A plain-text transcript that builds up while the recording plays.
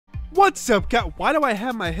What's up, guys? Why do I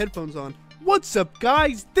have my headphones on? What's up,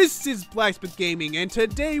 guys? This is Blacksmith Gaming, and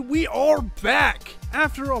today we are back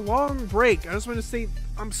after a long break. I just want to say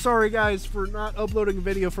I'm sorry, guys, for not uploading a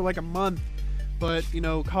video for like a month. But, you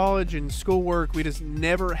know, college and schoolwork, we just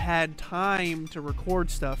never had time to record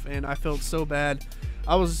stuff, and I felt so bad.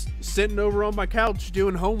 I was sitting over on my couch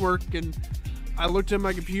doing homework, and I looked at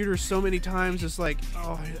my computer so many times, just like,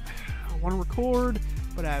 oh, I want to record,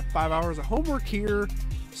 but I have 5 hours of homework here.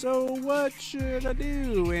 So what should I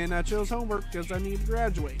do? And I chose homework because I need to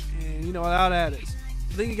graduate. And you know how that is.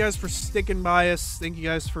 Thank you guys for sticking by us. Thank you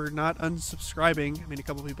guys for not unsubscribing. I mean, a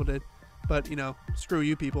couple people did. But, you know, screw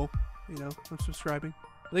you people. You know, unsubscribing.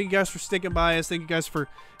 Thank you guys for sticking by us. Thank you guys for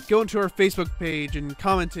going to our Facebook page and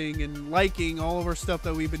commenting and liking all of our stuff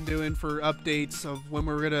that we've been doing for updates of when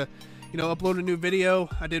we're going to, you know, upload a new video.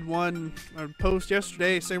 I did one post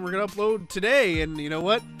yesterday saying we're going to upload today. And you know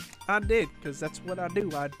what? I did, because that's what I do.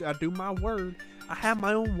 I do my word. I have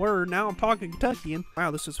my own word. Now I'm talking Kentuckian.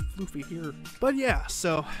 Wow, this is floofy here. But yeah,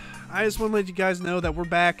 so I just want to let you guys know that we're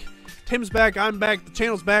back. Tim's back. I'm back. The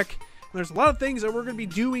channel's back. There's a lot of things that we're going to be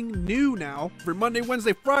doing new now. For Monday,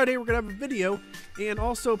 Wednesday, Friday, we're going to have a video. And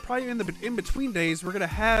also, probably in the in-between days, we're going to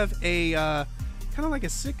have a kind of like a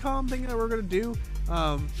sitcom thing that we're going to do.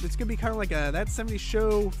 It's going to be kind of like a That 70s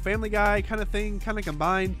Show, Family Guy kind of thing, kind of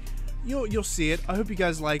combined. You'll see it. I hope you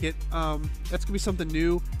guys like it. That's gonna be something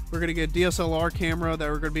new. We're gonna get a DSLR camera that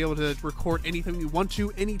we're gonna be able to record anything we want to,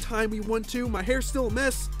 anytime we want to. My hair's still a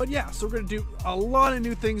mess, but yeah. So we're gonna do a lot of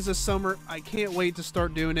new things this summer. I can't wait to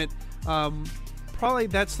start doing it. Probably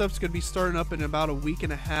that stuff's gonna be starting up in about a week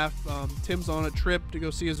and a half. Tim's on a trip to go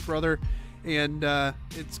see his brother, and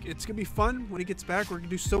it's gonna be fun when he gets back. We're gonna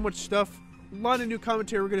do so much stuff. A lot of new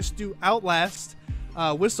commentary. We're gonna do Outlast.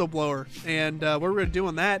 Whistleblower, and what we're gonna do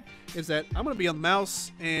on that is that I'm gonna be on the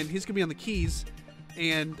mouse and he's gonna be on the keys,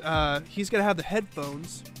 and he's gonna have the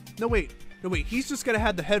headphones. No wait, he's just gonna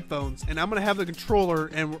have the headphones and I'm gonna have the controller,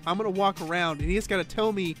 and I'm gonna walk around and he's gotta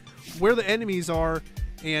tell me where the enemies are,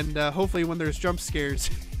 and hopefully when there's jump scares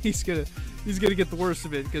he's gonna get the worst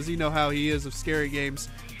of it, because you know how he is of scary games.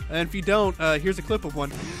 And if you don't, here's a clip of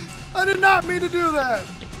one. I did not mean to do that.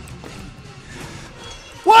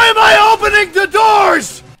 Why am I opening the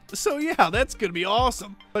doors? So yeah, that's gonna be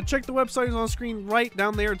awesome. But check the website is on the screen right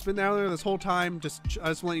down there. It's been down there this whole time. I just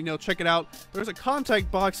want to let you know, check it out. There's a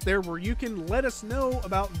contact box there where you can let us know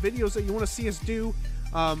about videos that you want to see us do,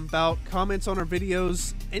 about comments on our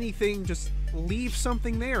videos, anything. Just leave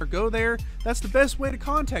something there. Go there. That's the best way to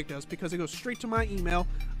contact us, because it goes straight to my email.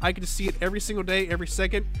 I get to see it every single day, every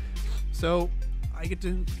second. So I get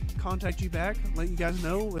to contact you back and let you guys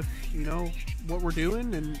know if you know what we're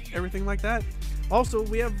doing and everything like that. Also,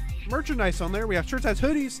 we have merchandise on there. We have shirts, hats,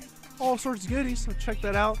 hoodies, all sorts of goodies, so check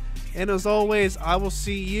that out. And as always, I will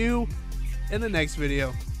see you in the next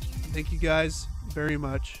video. Thank you guys very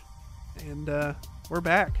much, and we're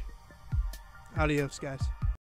back. Adios, guys.